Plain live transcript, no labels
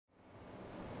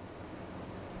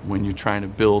when you're trying to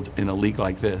build in a league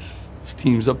like this. These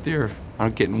teams up there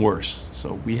aren't getting worse,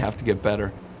 so we have to get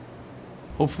better.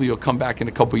 Hopefully you'll come back in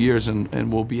a couple years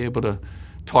and we'll be able to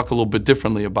talk a little bit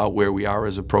differently about where we are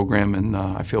as a program, and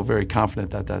I feel very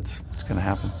confident that that's what's going to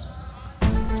happen.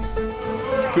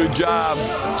 Good job.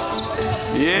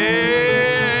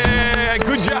 Yeah,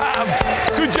 good job.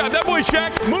 Good job. That boy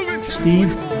Shaq, moving. Steve,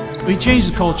 he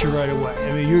changed the culture right away.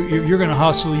 I mean, you're going to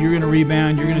hustle, you're going to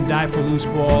rebound, you're going to dive for loose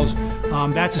balls.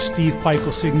 That's a Steve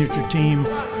Pikiell signature team.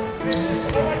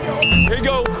 Here you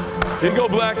go. Here you go,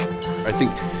 Black. I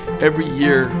think every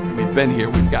year we've been here,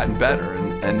 we've gotten better,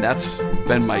 and that's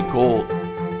been my goal.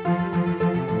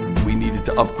 We needed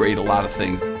to upgrade a lot of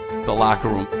things. The locker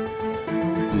room,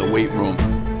 and the weight room.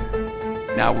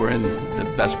 Now we're in the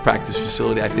best practice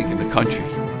facility, I think, in the country.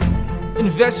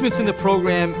 Investments in the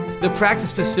program, the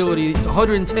practice facility,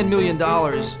 $110 million.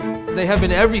 They have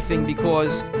been everything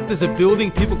because there's a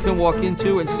building people can walk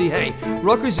into and see, hey,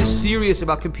 Rutgers is serious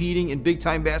about competing in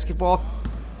big-time basketball.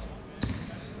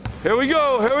 Here we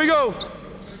go, here we go.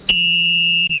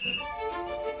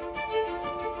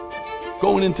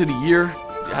 Going into the year,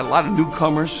 we had a lot of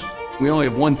newcomers. We only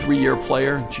have one 3-year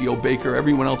player, Geo Baker.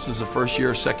 Everyone else is a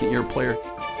first-year, second-year player.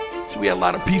 So we had a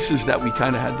lot of pieces that we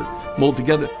kind of had to mold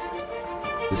together.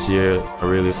 This year, I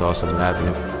really saw something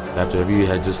happening. After we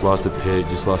had just lost to Pitt,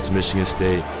 just lost to Michigan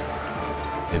State,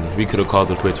 and we could have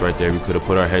called it quits right there. We could have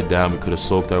put our head down. We could have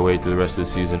soaked our way through the rest of the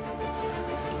season.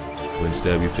 But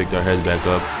instead, we picked our heads back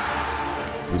up.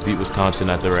 We beat Wisconsin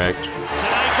at the rack.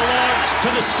 Tonight belongs to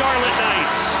the Scarlet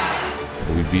Knights.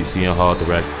 And we beat Seton Hall at the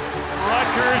rack.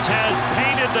 Rutgers has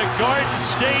painted the Garden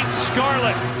State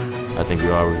scarlet. I think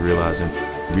we're already realizing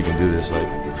we can do this. Like,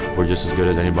 we're just as good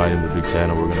as anybody in the Big Ten,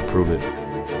 and we're going to prove it.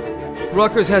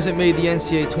 Rutgers hasn't made the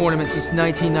NCAA tournament since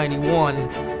 1991.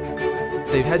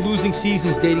 They've had losing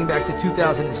seasons dating back to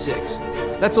 2006.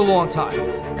 That's a long time.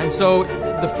 And so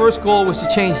the first goal was to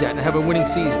change that and have a winning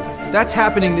season. That's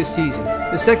happening this season.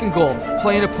 The second goal,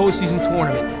 play in a postseason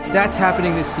tournament. That's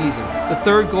happening this season. The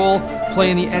third goal,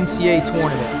 play in the NCAA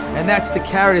tournament. And that's the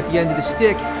carrot at the end of the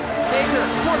stick. Baker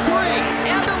for three,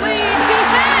 and the lead, he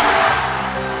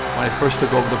had! When I first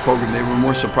took over the program, they were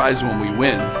more surprised when we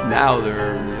win. Now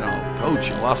they're, coach,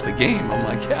 you lost the game. I'm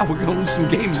like, yeah, we're going to lose some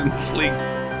games in this league.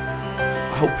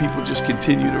 I hope people just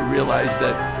continue to realize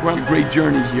that we're on a great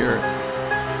journey here.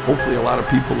 Hopefully a lot of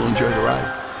people will enjoy the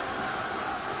ride.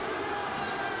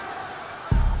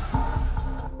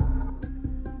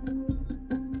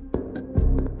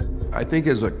 I think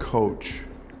as a coach,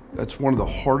 that's one of the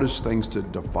hardest things to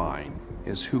define,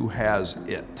 is who has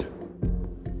it.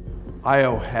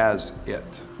 Ayo has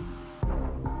it.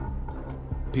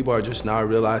 People are just now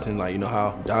realizing,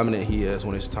 how dominant he is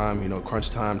when it's time,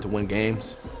 crunch time to win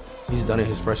games. He's done it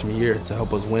his freshman year to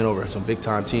help us win over some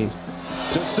big-time teams.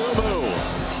 Dosunmu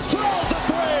throws a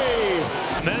three!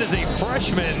 And that is a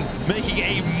freshman making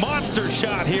a monster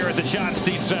shot here at the John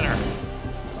Steen Center.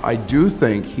 I do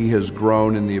think he has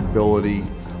grown in the ability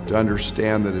to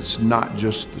understand that it's not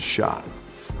just the shot,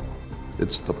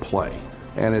 it's the play,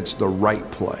 and it's the right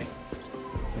play.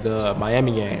 The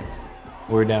Miami game,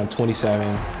 we were down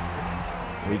 27.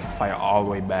 We could fight all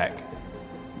the way back,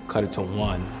 cut it to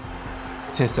 1.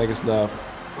 10 seconds left,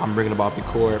 I'm bringing the ball up the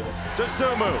court.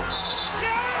 Dosunmu,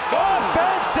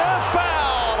 offensive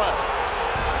foul!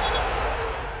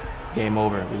 Game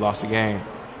over, we lost the game.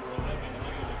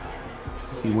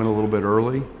 He went a little bit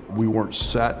early. We weren't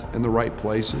set in the right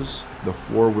places. The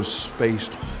floor was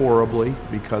spaced horribly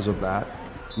because of that.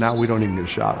 Now we don't even get a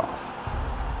shot off.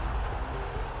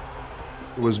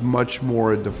 It was much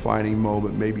more a defining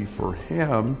moment maybe for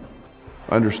him,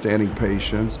 understanding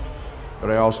patience, but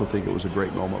I also think it was a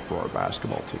great moment for our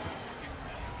basketball team.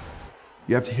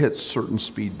 You have to hit certain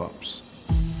speed bumps.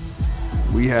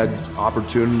 We had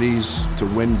opportunities to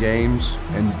win games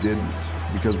and didn't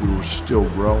because we were still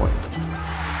growing.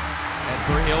 And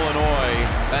for Illinois,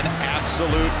 an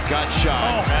absolute gut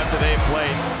shot after they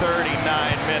played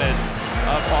 39 minutes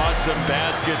of awesome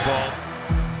basketball.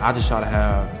 I just try to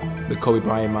have the Kobe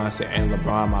Bryant mindset and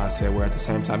LeBron mindset, where at the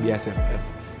same time, yes, if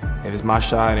it's my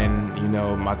shot and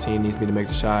my team needs me to make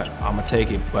the shot, I'm gonna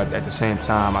take it. But at the same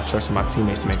time, I trust in my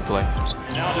teammates to make the play.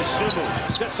 Now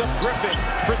Dosunmu sets up Griffin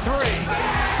for three.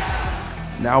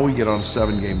 Now we get on a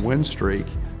 7-game win streak,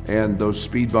 and those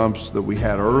speed bumps that we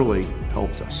had early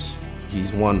helped us.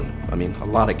 He's won, a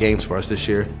lot of games for us this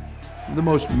year. The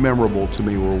most memorable to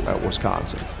me were at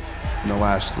Wisconsin. In the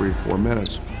last 3 or 4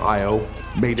 minutes, Ayo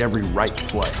made every right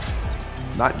play.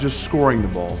 Not just scoring the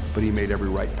ball, but he made every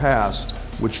right pass,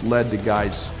 which led to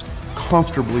guys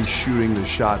comfortably shooting the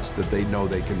shots that they know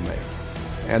they can make.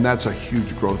 And that's a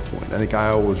huge growth point. I think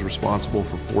Ayo was responsible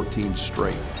for 14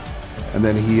 straight. And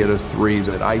then he hit a three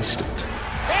that iced it.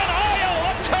 And Ayo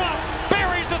up top,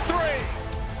 buries the three.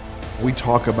 We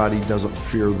talk about he doesn't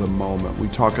fear the moment. We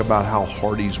talk about how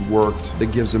hard he's worked.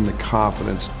 That gives him the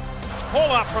confidence. Pull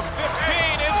up from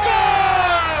 15 is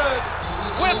good!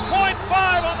 With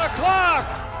 .5 on the clock!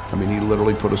 I mean, he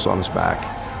literally put us on his back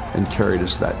and carried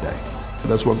us that day.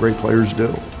 That's what great players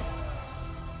do.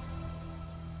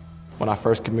 When I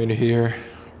first commuted here,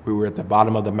 we were at the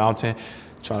bottom of the mountain,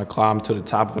 trying to climb to the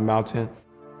top of the mountain.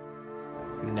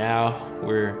 Now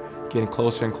we're getting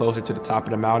closer and closer to the top of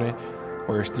the mountain.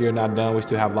 We're still not done. We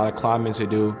still have a lot of climbing to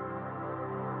do.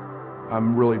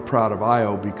 I'm really proud of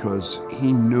Ayo because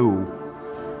he knew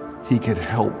he could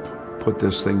help put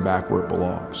this thing back where it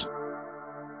belongs.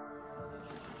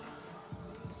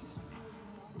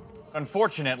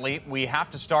 Unfortunately, we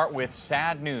have to start with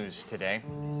sad news today.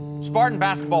 Spartan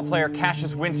basketball player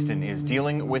Cassius Winston is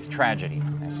dealing with tragedy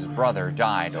as his brother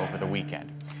died over the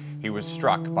weekend. He was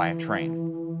struck by a train.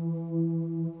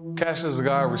 Cassius is a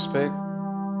guy I respect.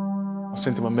 I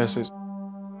sent him a message.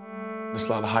 There's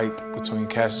a lot of hype between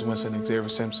Cassius Winston and Zavier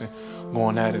Simpson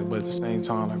going at it, but at the same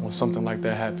time, like when something like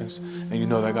that happens and you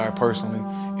know that guy personally,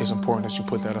 it's important that you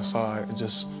put that aside and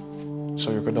just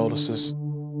show your condolences.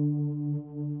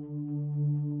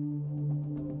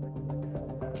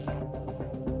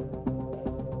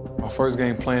 My first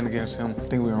game playing against him, I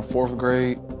think we were in 4th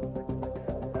grade.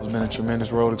 It's been a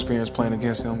tremendous road experience playing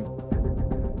against him.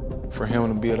 For him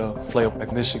to be able to play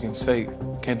at Michigan State,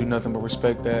 can't do nothing but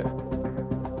respect that.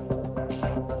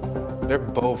 They're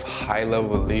both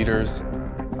high-level leaders.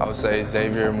 I would say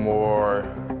Zavier more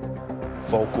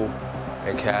vocal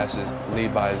and Cassius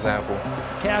lead by example.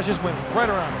 Cassius went right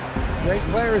around him. Great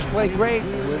players play great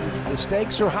when the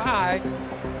stakes are high.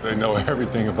 They know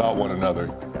everything about one another.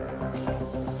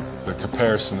 The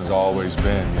comparison has always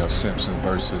been, Simpson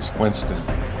versus Winston.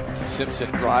 Simpson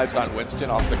drives on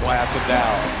Winston off the glass and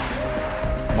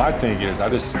down. My thing is, I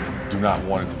just do not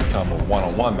want it to become a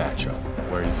one-on-one matchup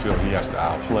where you feel he has to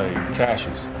outplay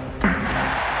Cassius.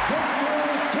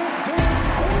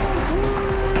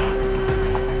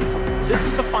 This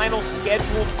is the final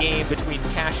scheduled game between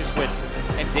Cassius Winston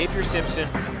and Zavier Simpson,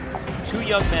 two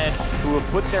young men who have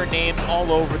put their names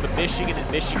all over the Michigan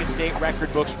and Michigan State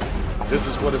record books. This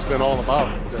is what it's been all about.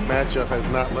 The matchup has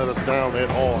not let us down at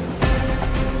all.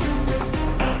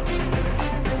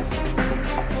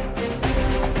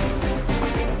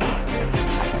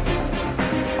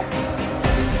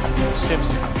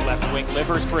 Simpson, left wing,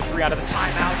 Livers for a three out of the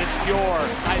timeout. It's pure.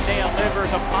 Isaiah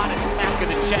Livers, a modest smack in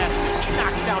the chest as he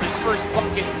knocks down his first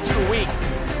bucket in 2 weeks.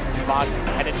 Wagner,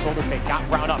 head and shoulder fake, got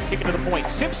Brown up, kicking to the point.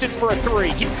 Simpson for a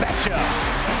three, you betcha.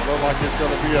 Felt like it's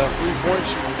going to be a three-point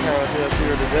shooting contest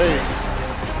here today.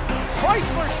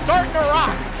 Chrysler starting to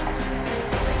rock.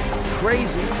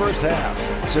 Crazy first half.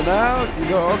 So now you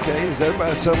go, okay, is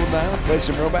everybody settle down and play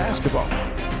some real basketball?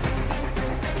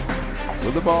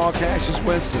 With the ball, Cassius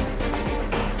Winston.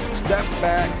 Step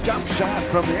back, jump shot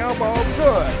from the elbow,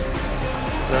 good.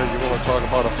 Yeah, you want to talk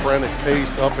about a frantic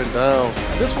pace up and down.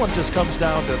 This one just comes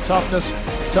down to toughness,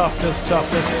 toughness,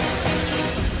 toughness.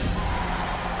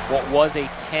 What was a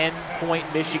 10-point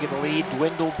Michigan lead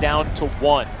dwindled down to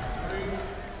 1.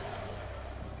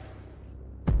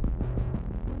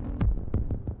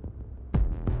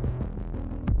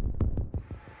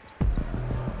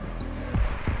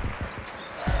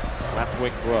 Left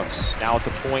wing Brooks, now at the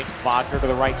point, Wagner to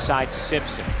the right side,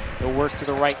 Simpson. He'll work to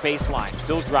the right baseline,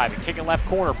 still driving, kicking left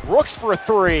corner, Brooks for a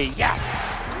three, yes!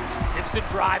 Simpson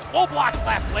drives, low block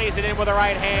left, lays it in with the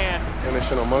right hand.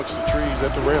 Finishing amongst the trees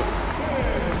at the rim.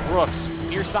 Brooks,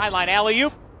 near sideline,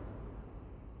 alley-oop.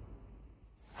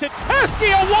 To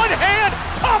Teskey, a one-hand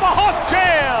tomahawk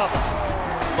jam!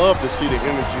 Love to see the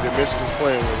energy that Michigan's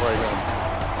playing with right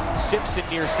now. Simpson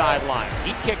near sideline.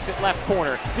 He kicks it left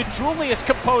corner. DeJulius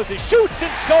composes, shoots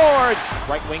and scores.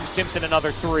 Right wing Simpson,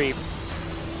 another three.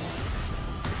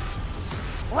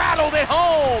 Rattled it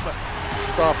home.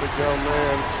 Stop it, young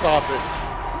man. Stop it.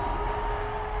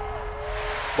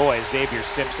 Boy, Zavier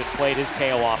Simpson played his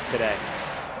tail off today.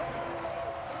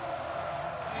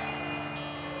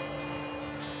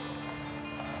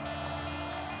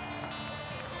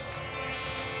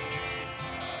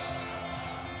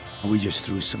 We just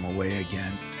threw some away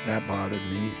again. That bothered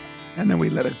me. And then we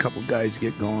let a couple guys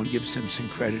get going, give Simpson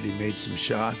credit. He made some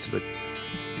shots, but,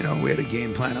 we had a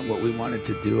game plan of what we wanted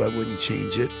to do. I wouldn't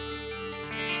change it.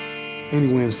 Any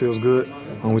wins feels good.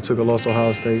 We took a loss to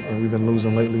Ohio State, and we've been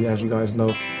losing lately, as you guys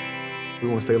know. We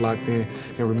want to stay locked in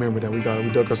and remember that we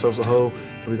dug ourselves a hole,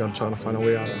 and we got to try to find a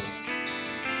way out of it.